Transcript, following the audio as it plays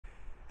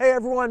Hey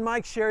everyone,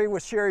 Mike Sherry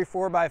with Sherry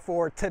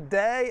 4x4.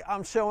 Today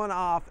I'm showing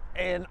off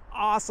an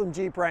awesome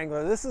Jeep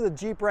Wrangler. This is a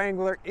Jeep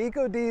Wrangler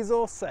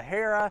EcoDiesel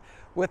Sahara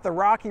with the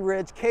Rocky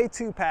Ridge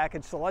K2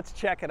 package, so let's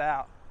check it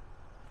out.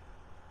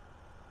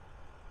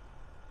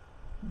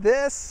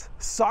 This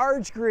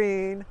Sarge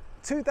Green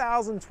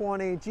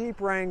 2020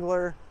 Jeep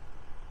Wrangler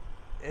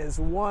is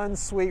one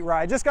sweet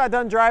ride. Just got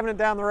done driving it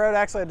down the road.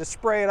 Actually, I had to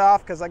spray it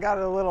off because I got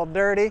it a little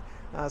dirty,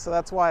 so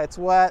that's why it's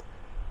wet.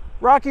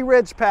 Rocky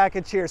Ridge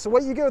package here. So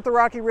what you get with the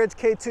Rocky Ridge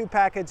K2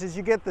 package is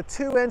you get the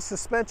 2-inch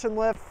suspension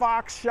lift,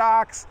 Fox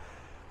shocks,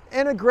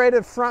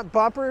 integrated front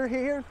bumper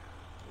here.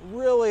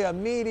 Really a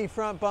meaty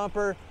front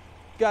bumper.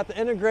 Got the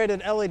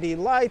integrated LED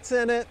lights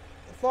in it.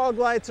 The fog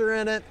lights are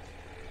in it.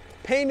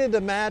 Painted to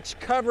match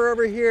cover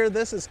over here.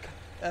 This is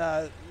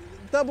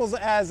doubles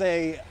as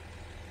a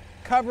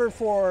cover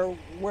for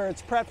where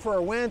it's prepped for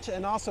a winch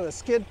and also a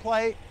skid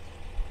plate.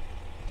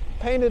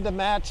 Painted to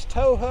match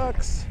tow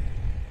hooks.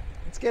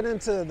 Let's get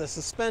into the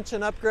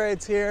suspension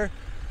upgrades here.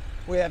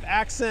 We have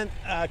accent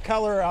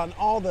color on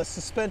all the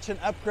suspension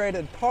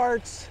upgraded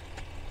parts.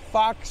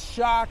 Fox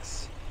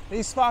shocks.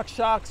 These Fox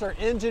shocks are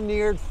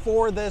engineered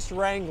for this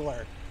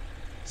Wrangler.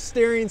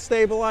 Steering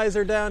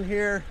stabilizer down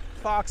here,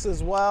 Fox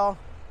as well.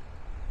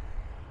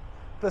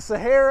 The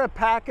Sahara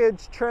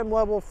package trim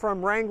level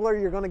from Wrangler,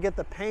 you're going to get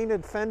the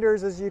painted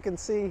fenders as you can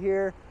see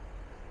here.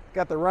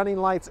 Got the running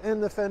lights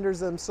in the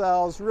fenders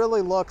themselves.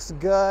 Really looks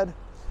good.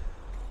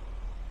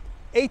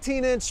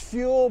 18-inch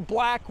fuel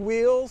black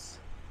wheels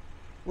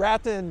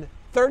wrapped in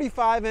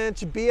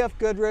 35-inch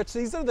BFGoodrich.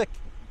 These are the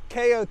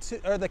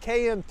KO2 or the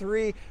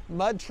KM3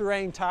 mud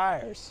terrain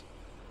tires,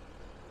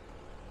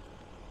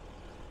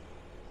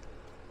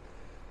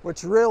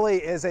 which really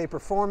is a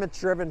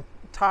performance-driven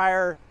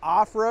tire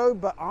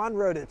off-road, but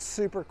on-road it's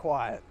super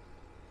quiet.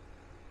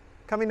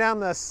 Coming down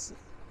this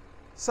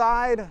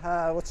side,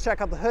 let's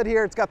check out the hood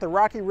here. It's got the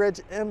Rocky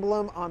Ridge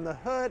emblem on the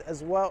hood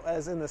as well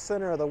as in the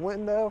center of the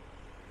window.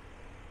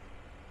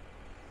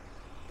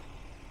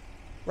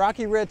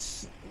 Rocky Ridge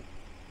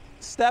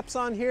steps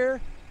on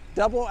here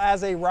double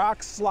as a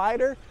rock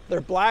slider. They're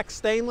black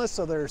stainless,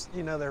 so they're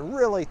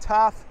really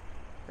tough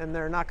and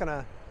they're not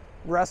gonna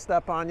rust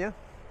up on you.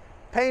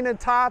 Painted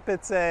top,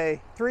 it's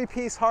a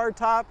 3-piece hard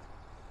top.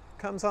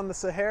 Comes on the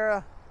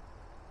Sahara.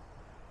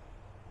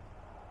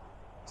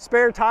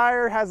 Spare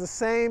tire has the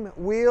same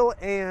wheel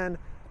and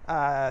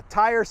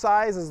tire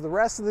size as the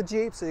rest of the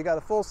Jeep, so you got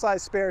a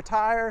full-size spare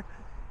tire.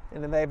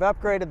 And then they've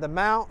upgraded the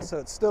mount, so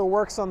it still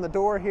works on the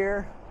door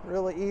here.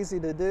 Really easy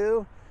to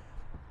do.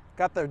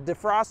 Got the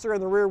defroster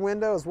in the rear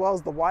window as well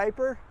as the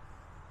wiper.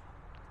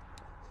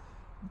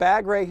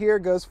 Bag right here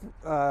goes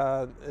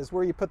is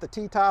where you put the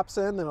T-tops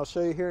in, and I'll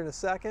show you here in a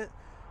second.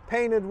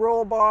 Painted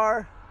roll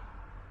bar.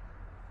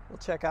 We'll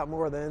check out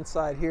more of the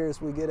inside here as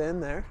we get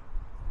in there.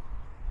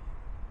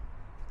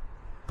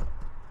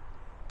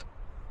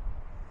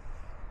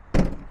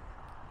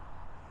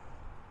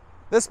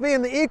 This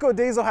being the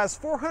EcoDiesel has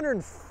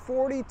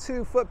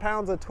 442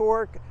 foot-pounds of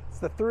torque. It's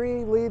the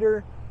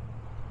 3-liter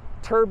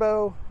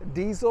turbo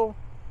diesel,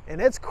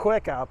 and it's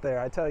quick out there,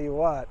 I tell you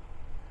what.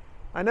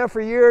 I know for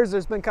years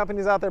there's been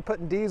companies out there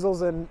putting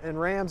diesels in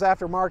Rams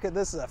aftermarket.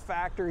 This is a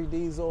factory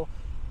diesel,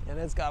 and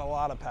it's got a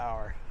lot of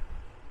power.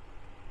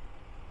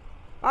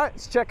 All right,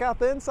 let's check out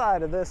the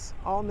inside of this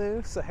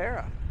all-new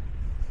Sahara.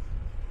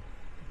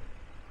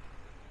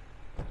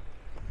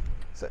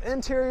 So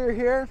interior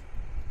here,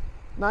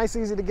 nice,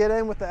 easy to get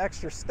in with the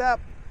extra step.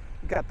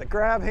 You got the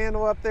grab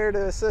handle up there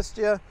to assist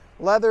you.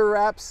 Leather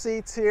wrapped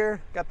seats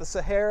here. Got the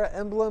Sahara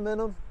emblem in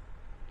them.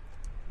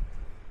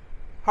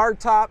 Hard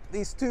top,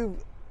 these two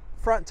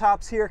front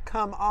tops here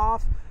come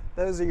off.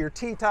 Those are your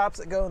T-tops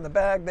that go in the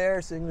bag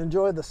there, so you can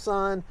enjoy the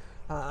sun.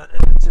 And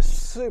it's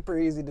just super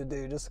easy to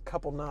do, just a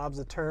couple knobs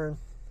to turn.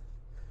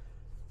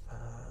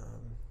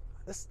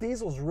 This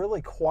diesel's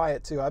really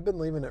quiet too. I've been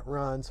leaving it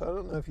run, so I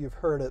don't know if you've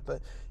heard it,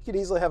 but you could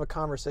easily have a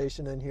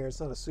conversation in here.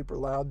 It's not a super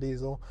loud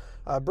diesel.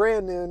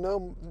 Brand new,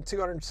 no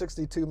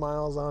 262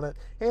 miles on it.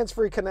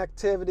 Hands-free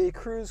connectivity,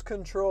 cruise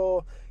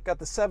control. Got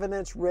the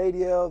 7-inch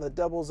radio that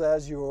doubles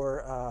as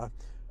your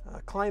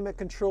climate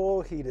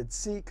control, heated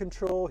seat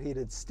control,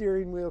 heated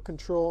steering wheel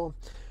control.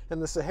 In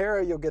the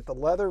Sahara, you'll get the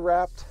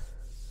leather-wrapped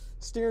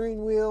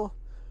steering wheel,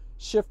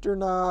 shifter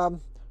knob,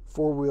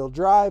 4-wheel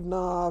drive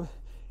knob,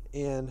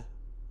 and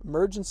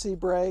emergency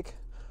brake.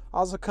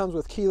 Also comes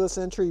with keyless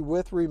entry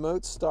with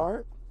remote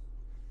start.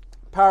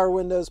 Power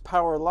windows,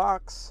 power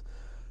locks.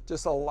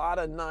 Just a lot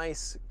of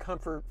nice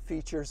comfort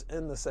features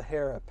in the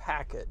Sahara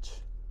package.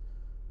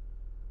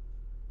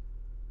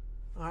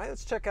 All right,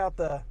 let's check out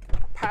the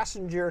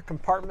passenger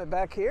compartment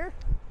back here.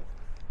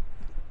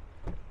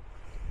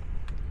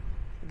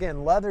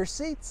 Again, leather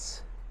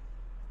seats.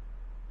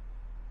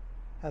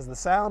 Has the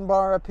sound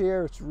bar up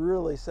here, which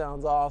really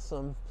sounds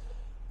awesome.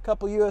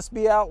 Couple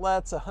USB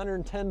outlets,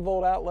 110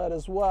 volt outlet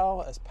as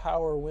well as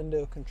power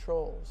window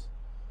controls.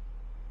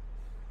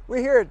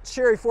 We here at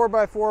Sherry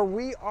 4x4,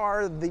 we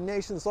are the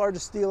nation's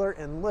largest dealer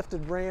in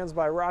lifted Rams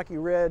by Rocky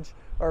Ridge,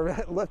 or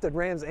lifted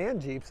Rams and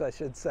Jeeps, I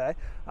should say.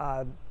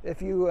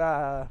 If you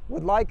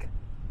would like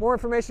more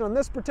information on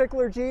this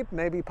particular Jeep,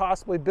 maybe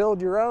possibly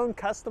build your own,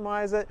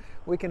 customize it,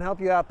 we can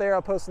help you out there.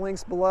 I'll post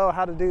links below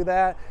how to do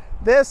that.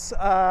 This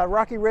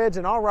Rocky Ridge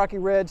and all Rocky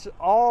Ridge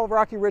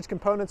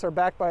components are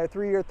backed by a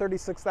 3-year,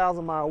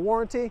 36,000 mile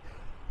warranty.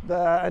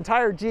 The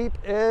entire Jeep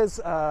is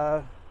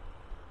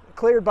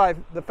cleared by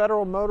the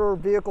Federal Motor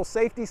Vehicle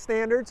Safety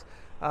Standards,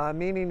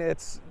 meaning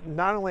it's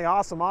not only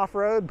awesome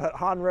off-road,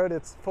 but on-road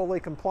it's fully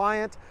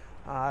compliant.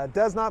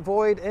 Does not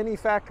void any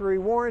factory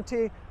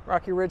warranty.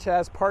 Rocky Ridge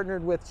has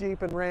partnered with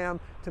Jeep and Ram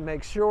to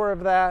make sure of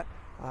that.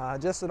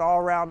 Just an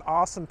all-around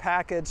awesome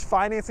package.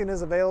 Financing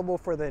is available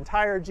for the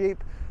entire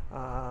Jeep,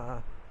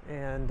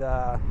 and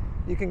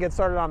you can get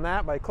started on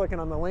that by clicking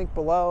on the link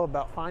below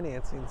about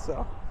financing.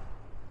 So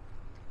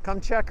come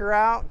check her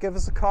out, give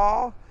us a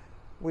call.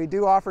 We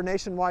do offer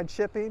nationwide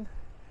shipping,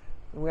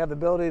 and we have the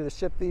ability to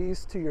ship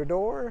these to your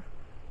door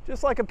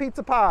just like a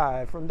pizza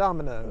pie from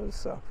Domino's.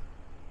 So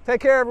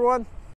take care, everyone.